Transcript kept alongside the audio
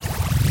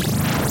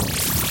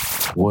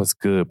What's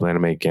good,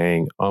 Blanamate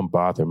Gang?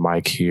 Unbothered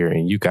Mike here,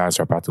 and you guys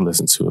are about to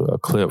listen to a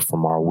clip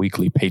from our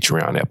weekly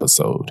Patreon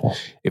episode.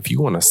 If you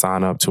want to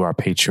sign up to our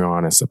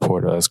Patreon and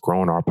support us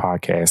growing our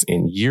podcast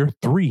in year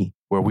 3,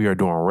 where we are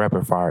doing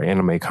rapid fire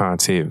anime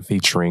content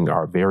featuring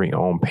our very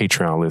own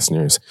Patreon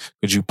listeners,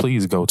 could you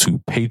please go to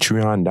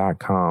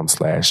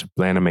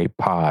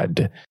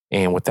patreon.com/BlanamePod.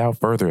 And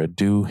without further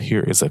ado,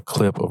 here is a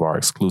clip of our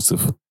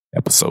exclusive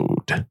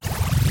episode.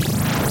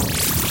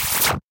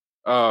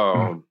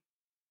 All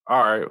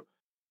right.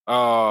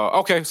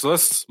 Okay, so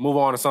let's move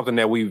on to something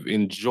that we've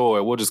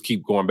enjoyed. We'll just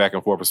keep going back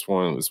and forth as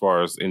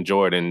far as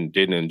enjoyed and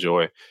didn't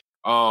enjoy.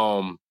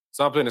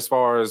 Something as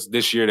far as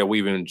this year that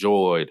we've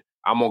enjoyed.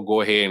 I'm gonna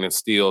go ahead and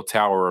steal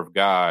Tower of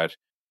God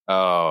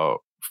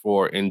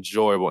for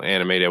enjoyable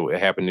anime that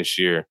happened this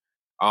year.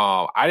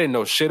 I didn't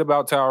know shit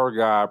about Tower of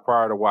God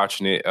prior to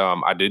watching it.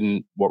 I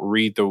didn't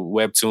read the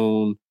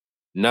webtoon,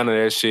 none of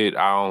that shit.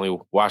 I only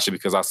watched it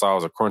because I saw it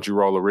was a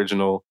Crunchyroll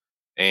original,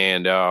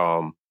 and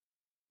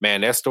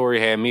man, that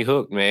story had me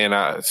hooked, man.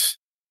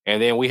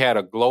 And then we had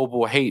a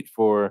global hate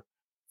for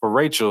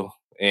Rachel,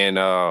 and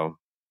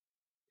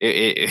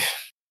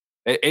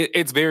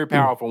it's very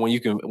powerful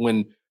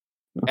when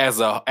as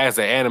an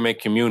anime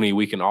community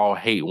we can all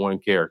hate one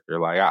character.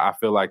 Like I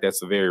feel like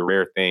that's a very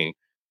rare thing.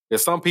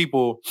 There's some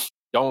people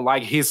don't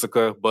like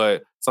Hisoka,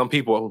 but some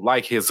people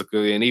like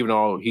Hisoka, and even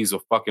though he's a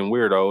fucking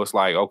weirdo, it's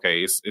like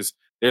okay, it's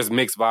there's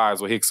mixed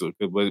vibes with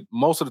Hisoka, but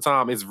most of the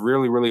time it's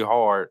really really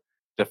hard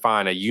to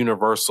find a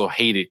universal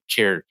hated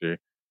character,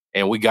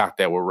 and we got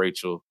that with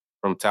Rachel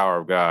from Tower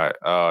of God.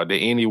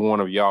 Did any one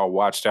of y'all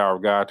watch Tower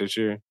of God this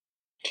year?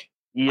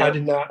 Yeah, I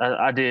did not.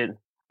 I did.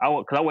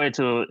 Because I waited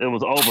till it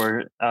was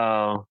over.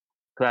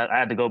 Because I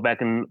had to go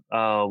back and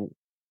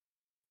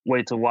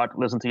wait to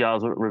listen to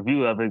y'all's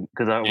review of it.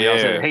 Because when y'all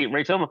said hate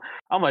Rachel,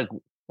 I'm like,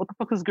 what the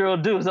fuck this girl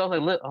do? So I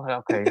was like,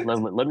 okay,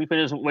 let me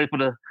finish. Wait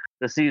for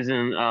the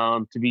season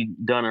to be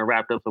done and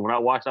wrapped up. So when I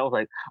watched, I was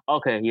like,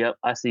 okay, yep,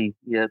 I see.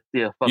 Yeah.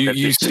 Fuck that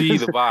You shit. see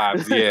the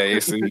vibes.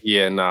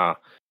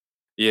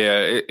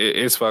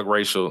 It's fuck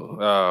Rachel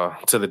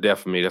to the death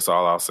of me. That's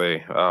all I'll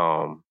say.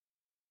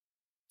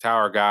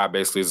 Tower of God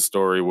basically is a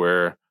story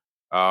where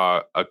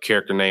a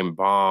character named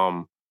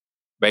Bomb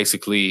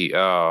basically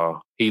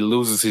he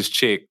loses his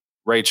chick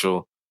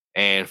Rachel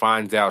and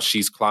finds out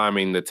she's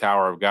climbing the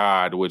Tower of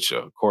God, which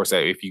of course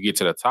if you get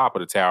to the top of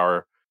the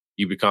tower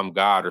you become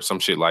God or some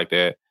shit like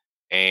that.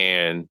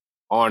 And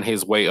on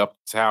his way up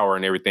the tower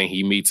and everything,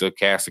 he meets a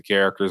cast of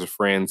characters,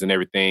 friends and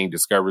everything,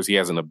 discovers he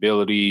has an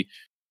ability,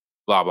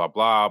 blah blah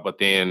blah. But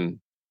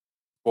then,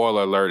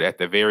 spoiler alert, at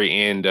the very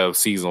end of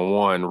season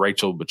 1,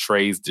 Rachel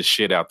betrays the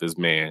shit out this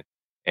man.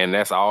 And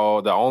that's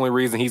all. The only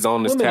reason he's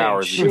on this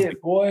tower is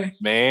shit, boy.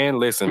 Man,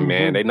 listen,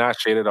 man, they not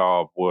shit at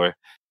all, boy.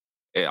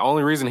 The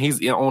only reason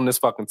he's on this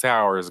fucking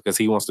tower is because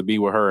he wants to be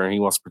with her and he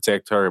wants to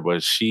protect her,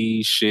 but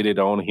she shitted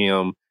on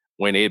him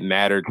when it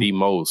mattered the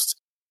most.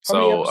 How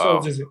many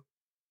episodes is it?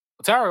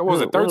 Tower,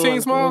 was it 13,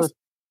 Smiles?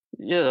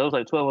 Yeah, it was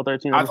like 12 or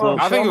 13 I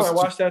episodes. think I might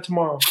watch that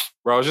tomorrow.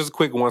 Bro, it's just a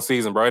quick one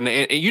season, bro.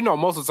 And you know,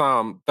 most of the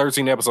time,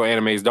 13 episode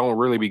animes don't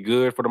really be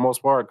good for the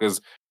most part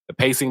because the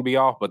pacing be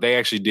off, but they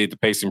actually did the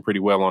pacing pretty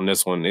well on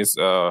this one. It's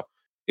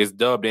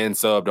dubbed and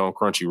subbed on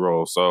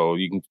Crunchyroll, so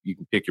you can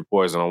pick your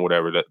poison on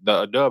whatever.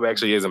 The dub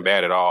actually isn't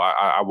bad at all.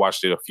 I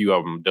watched it, a few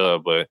of them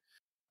dub, but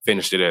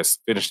finished it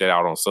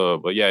out on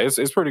sub. But yeah,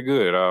 it's pretty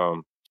good.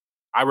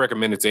 I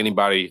recommend it to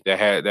anybody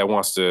that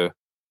wants to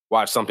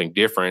watch something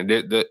different.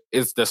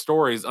 The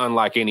story is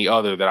unlike any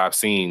other that I've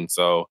seen,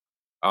 so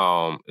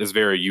it's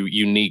very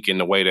unique in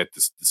the way that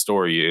the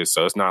story is.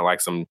 So it's not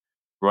like some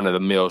run of the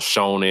mill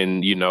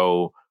shonen, you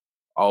know.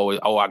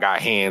 Oh, I got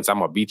hands, I'm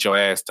gonna beat your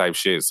ass type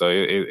shit. So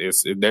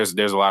there's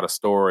a lot of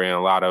story and a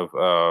lot of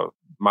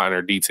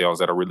minor details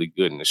that are really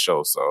good in the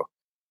show. So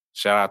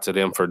shout out to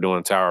them for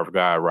doing Tower of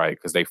God right,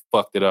 because they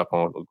fucked it up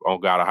on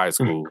God of High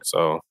School.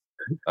 So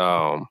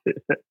Dre,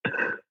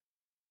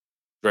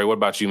 what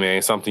about you,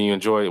 man? Something you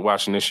enjoyed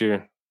watching this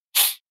year?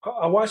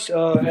 I watched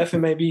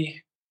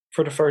FMAB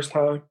for the first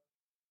time.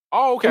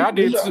 Oh, okay. I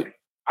did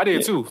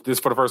too. This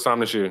for the first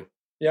time this year.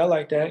 Yeah, I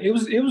like that. It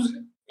was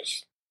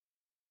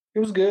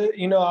good.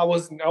 You know, I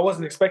wasn't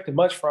expecting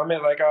much from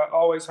it. Like I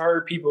always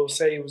heard people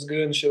say it was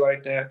good and shit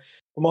like that.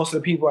 But most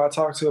of the people I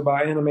talked to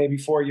about anime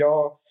before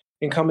y'all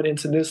and coming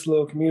into this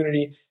little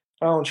community,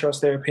 I don't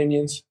trust their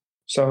opinions.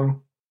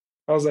 So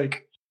I was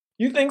like,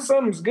 you think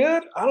something's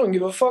good? I don't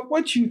give a fuck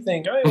what you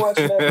think. I ain't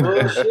watching that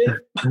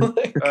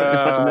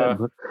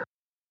bullshit.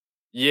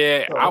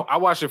 Yeah, I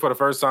watched it for the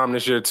first time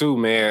this year too,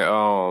 man.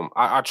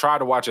 I tried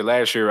to watch it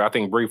last year, I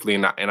think briefly,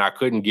 and I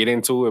couldn't get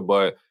into it,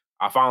 but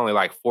I finally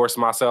like forced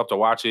myself to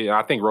watch it. And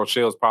I think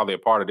Rochelle's probably a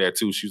part of that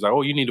too. She was like,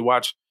 "Oh, you need to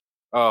watch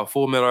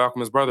Full Metal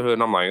Alchemist Brotherhood,"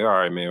 and I'm like, "All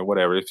right, man,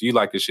 whatever. If you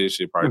like this shit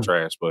probably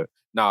trash." But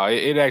no,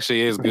 it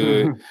actually is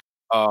good.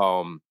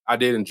 I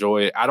did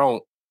enjoy it. I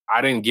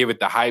didn't give it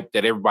the hype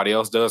that everybody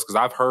else does because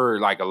I've heard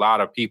like a lot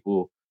of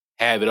people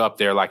have it up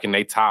there like in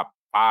they top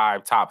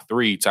 5, top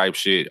 3 type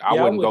shit. I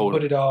wouldn't go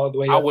put it all the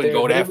way. I wouldn't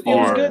go that far. It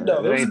was good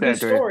though. It was a good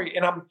story,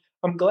 and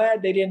I'm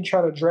glad they didn't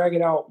try to drag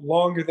it out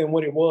longer than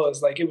what it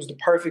was. Like, it was the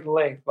perfect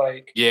length.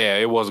 Like, yeah,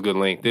 it was a good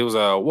length. It was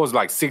what was it,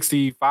 like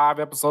 65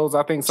 episodes,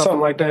 I think, something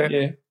like that.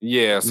 Yeah.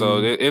 Yeah, so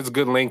it's a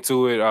good link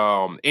to it.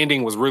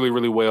 Ending was really,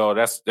 really well.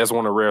 That's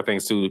one of the rare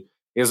things too.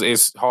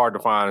 It's hard to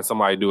find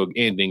somebody do an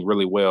ending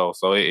really well.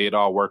 So it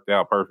all worked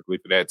out perfectly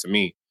for that to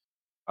me.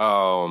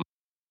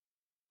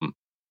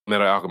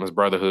 Metal Alchemist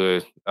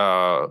Brotherhood.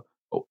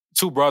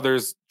 Two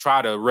brothers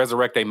try to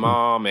resurrect their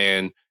mom,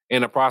 and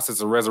in the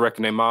process of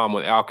resurrecting their mom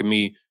with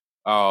alchemy,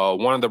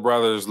 one of the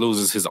brothers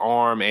loses his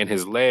arm and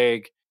his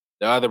leg.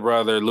 The other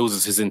brother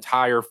loses his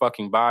entire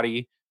fucking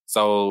body.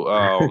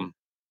 So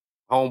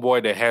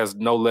homeboy that has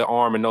no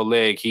arm and no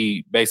leg,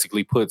 he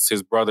basically puts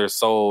his brother's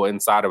soul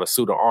inside of a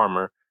suit of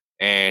armor,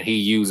 and he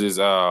uses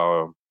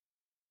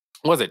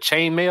was it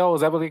chainmail?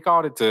 Is that what they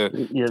called it to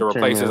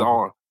replace his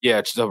arm?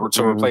 Yeah, to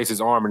replace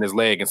his arm and his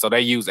leg. And so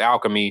they use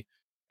alchemy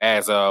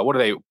as what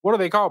do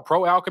they call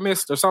Pro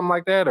Alchemist or something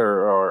like that,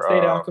 or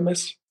State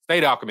Alchemist.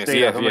 State Alchemist.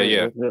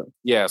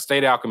 Yeah.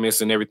 State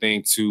Alchemist and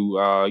everything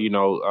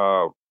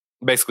to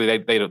basically they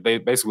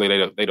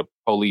the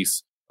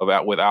police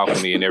with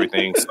alchemy and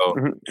everything. So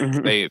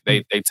they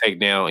take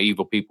down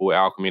evil people with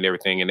alchemy and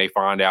everything, and they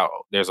find out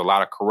there's a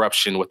lot of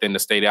corruption within the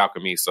state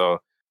alchemy. So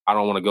I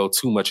don't want to go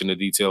too much into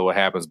detail of what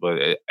happens,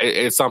 but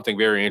it's something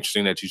very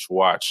interesting that you should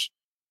watch.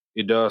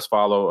 It does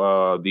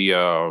follow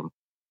the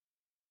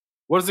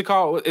what is it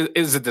called?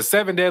 Is it the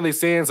 7 deadly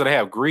sins? So they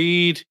have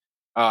greed,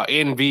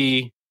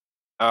 envy,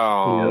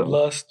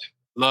 lust,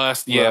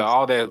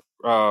 all that,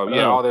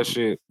 all that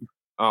shit.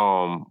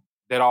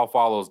 That all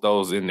follows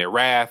those in their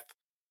wrath,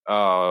 and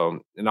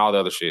all the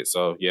other shit.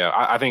 So yeah,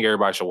 I think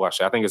everybody should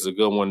watch it. I think it's a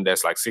good one.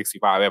 That's like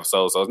 65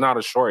 episodes, so it's not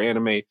a short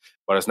anime,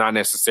 but it's not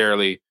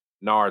necessarily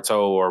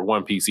Naruto or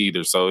One Piece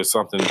either. So it's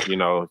something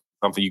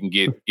something you can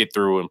get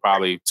through in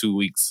probably 2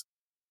 weeks.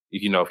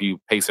 If you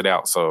pace it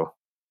out. So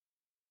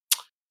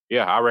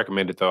yeah, I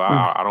recommend it though.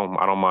 I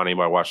don't mind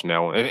anybody watching that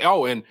one.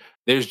 And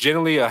there's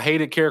generally a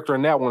hated character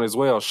in that one as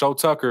well. Show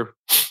Tucker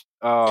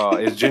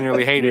is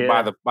generally hated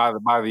by the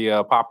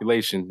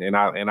population, and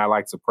I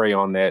like to prey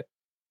on that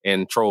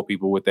and troll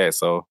people with that.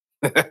 So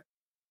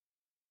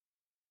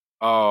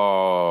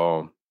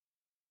all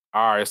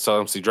right, so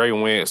let me see. Dre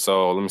went.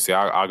 So let me see.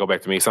 I'll go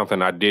back to me.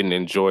 Something I didn't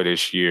enjoy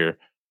this year.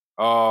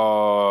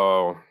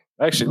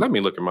 Actually, let me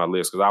look at my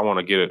list because I want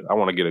to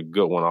get a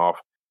good one off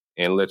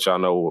and let y'all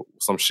know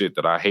some shit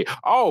that I hate.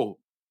 Oh,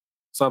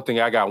 something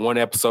I got one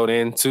episode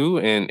into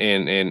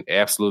and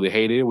absolutely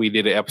hated it. We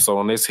did an episode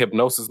on this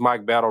Hypnosis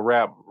Mic Battle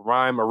Rap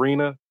Rhyme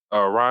Arena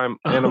Rhyme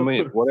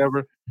Anime,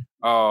 whatever.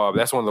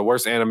 That's one of the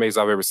worst animes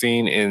I've ever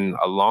seen in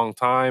a long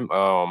time.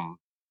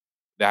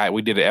 That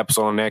we did an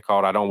episode on that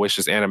called "I Don't Wish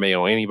This Anime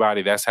on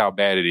Anybody." That's how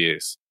bad it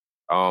is.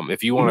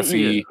 If you want to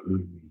see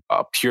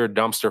a pure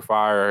dumpster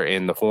fire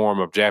in the form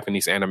of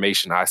Japanese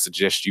animation, I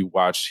suggest you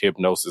watch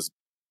Hypnosis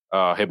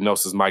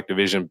Mic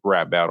Division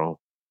Rap Battle.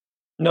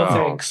 No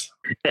thanks.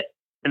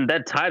 And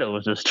that title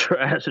was just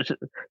trash.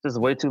 Just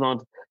way too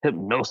long.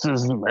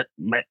 Hypnosis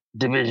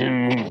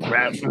Division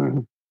Rap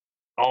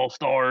All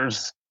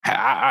Stars.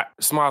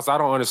 Smiles, I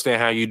don't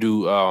understand how you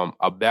do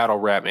a battle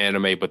rap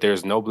anime, but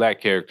there's no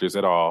black characters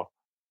at all.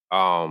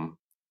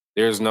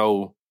 There's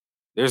no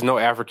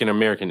African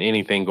American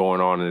anything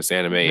going on in this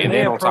anime, and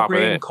then on top of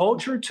that,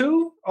 culture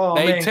too. Oh,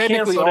 they man,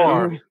 technically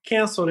are.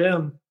 Cancel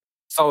them.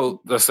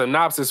 So the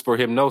synopsis for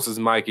Hypnosis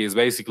Mic is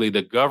basically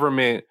the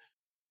government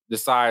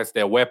decides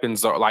that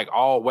weapons are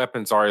all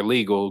weapons are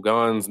illegal,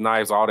 guns,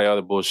 knives, all that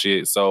other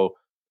bullshit. So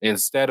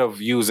instead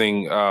of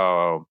using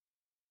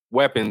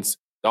weapons,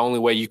 the only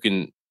way you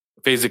can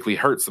physically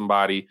hurt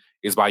somebody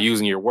is by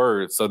using your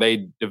words. So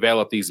they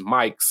develop these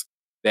mics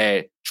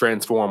that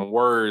transform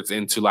words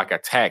into like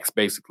attacks,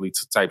 basically,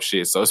 to type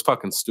shit. So it's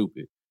fucking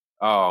stupid.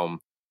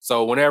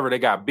 So whenever they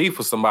got beef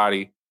with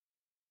somebody,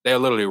 they'll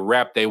literally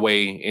rap their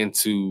way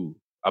into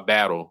a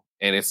battle,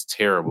 and it's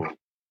terrible.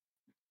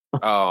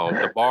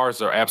 The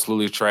bars are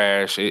absolutely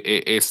trash.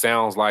 It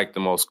sounds like the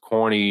most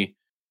corny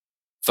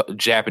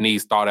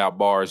Japanese thought out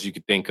bars you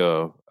could think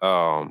of.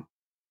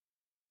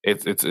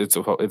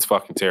 It's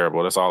fucking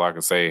terrible. That's all I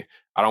can say.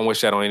 I don't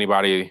wish that on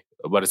anybody,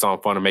 but it's on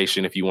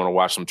Funimation if you want to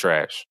watch some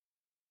trash.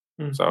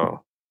 Mm-hmm.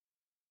 So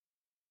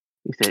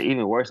you said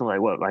even worse than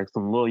like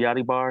some Lil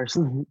Yachty bars.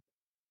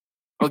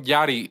 Oh,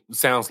 Yachty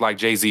sounds like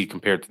Jay-Z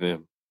compared to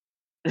them.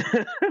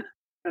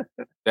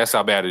 That's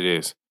how bad it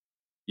is.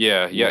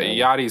 Yeah.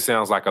 Yachty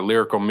sounds like a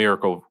lyrical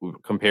miracle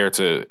compared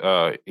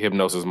to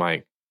Hypnosis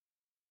Mic.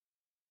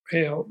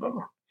 Hell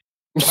no.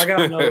 I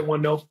got another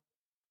one though.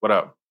 What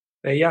up?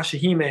 That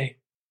Yashahime.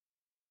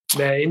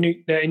 That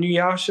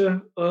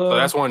Inuyasha. So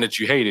that's one that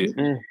you hated.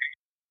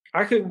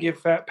 I couldn't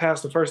get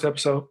past the first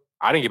episode.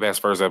 I didn't get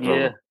past the first episode.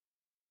 Yeah.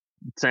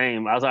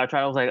 Same. I was like,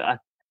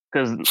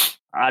 because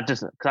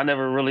I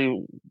never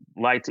really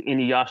liked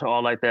Inuyasha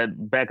all like that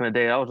back in the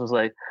day. I was just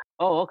like,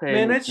 oh, okay.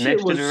 Man, that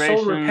shit was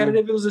so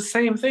repetitive. It was the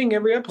same thing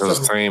every episode. It was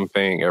the same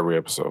thing every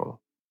episode.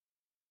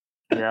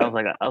 Yeah, I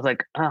was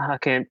like, I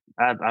can't.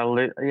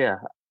 Yeah.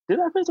 Did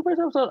I finish the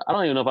first episode? I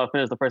don't even know if I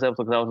finished the first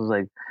episode because I was just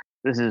like,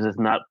 this is just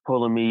not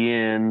pulling me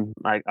in.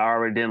 Like I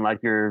already didn't like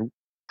your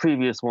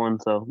previous one,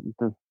 so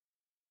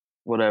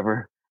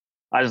whatever.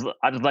 I just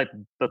like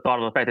the thought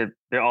of the fact that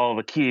they're all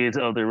the kids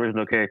of the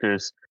original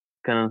characters.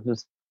 Kind of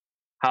just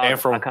how I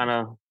kind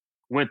of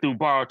went through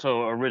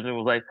Boruto. Originally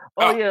was like,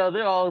 oh yeah,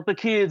 they're all the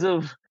kids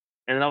of,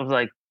 and then I was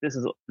like, this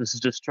is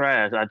just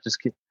trash. I just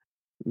can't.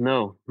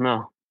 No.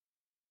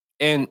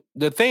 And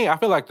the thing, I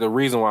feel like the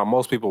reason why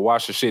most people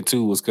watch the shit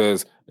too was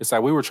because it's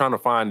like we were trying to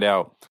find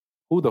out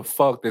who the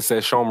fuck that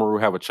said Shomaru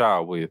have a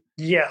child with.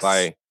 Yes.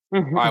 Like,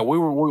 he's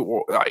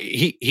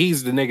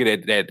the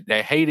nigga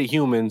that hated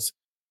humans,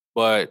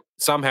 but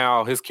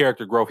somehow his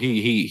character growth,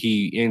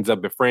 he ends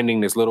up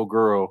befriending this little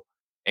girl,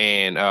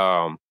 and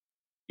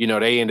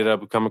they ended up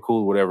becoming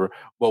cool, whatever.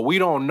 But we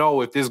don't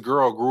know if this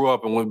girl grew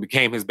up and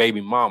became his baby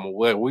mama.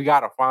 We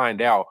got to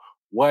find out.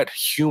 What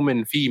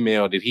human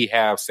female did he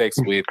have sex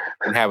with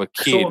and have a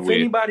kid with? So if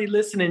anybody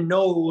listening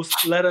knows,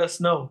 let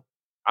us know.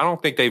 I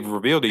don't think they've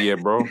revealed it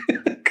yet, bro.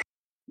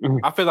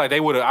 I feel like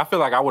they would have. I feel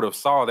like I would have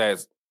saw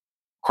that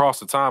cross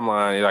the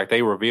timeline. Like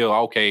they reveal,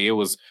 okay, it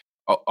was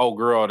oh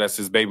girl, that's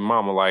his baby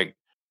mama. Like,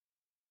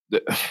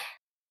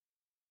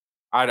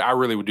 I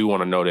really do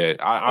want to know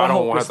that. I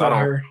don't want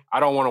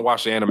to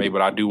watch the anime,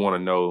 but I do want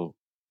to know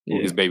who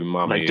his baby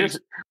mama is.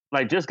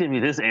 Just give me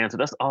this answer.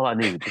 That's all I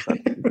need.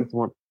 Just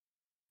one.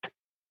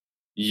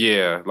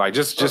 Yeah, like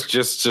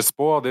just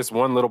spoil this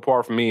one little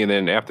part for me, and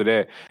then after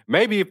that,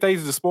 maybe if they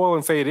just spoil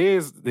and say it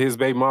is his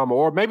baby mama,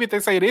 or maybe if they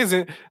say it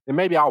isn't, then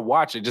maybe I'll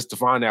watch it just to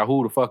find out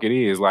who the fuck it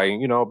is. Like,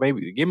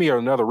 maybe give me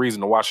another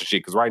reason to watch the shit,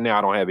 because right now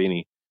I don't have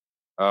any.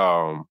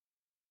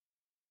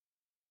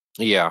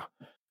 Yeah.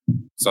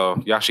 So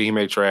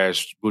Yashahime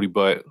trash, booty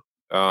butt.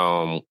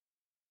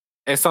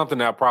 It's something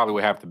that I probably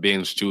would have to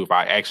binge to if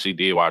I actually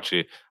did watch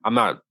it. I'm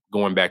not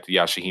going back to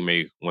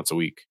Yashahime once a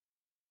week.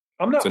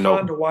 I'm not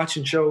fond of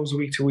watching shows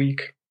week to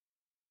week.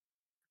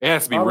 It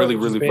has to be really,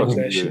 really fucking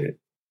good. Shit.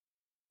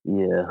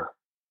 Yeah.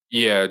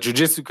 Yeah,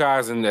 Jujutsu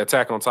Kaisen,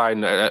 Attack on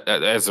Titan,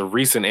 as a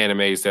recent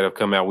animes that have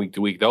come out week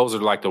to week, those are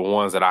like the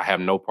ones that I have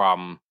no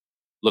problem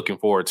looking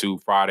forward to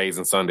Fridays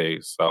and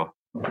Sundays. So,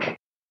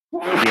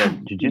 yeah,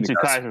 Jujutsu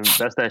Kaisen,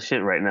 that's that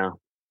shit right now.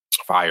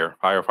 Fire.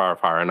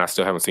 And I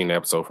still haven't seen the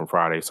episode from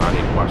Friday, so I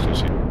need to watch this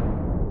shit.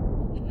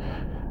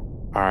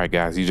 All right,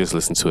 guys, you just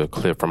listened to a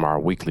clip from our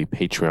weekly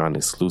Patreon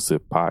exclusive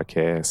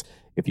podcast.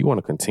 If you want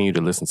to continue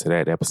to listen to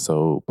that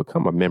episode,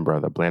 become a member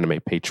of the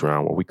Blandamate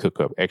Patreon, where we cook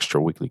up extra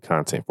weekly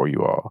content for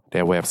you all.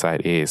 That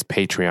website is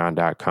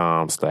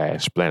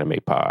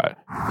patreon.com/Blandamatepod.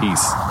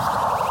 Peace.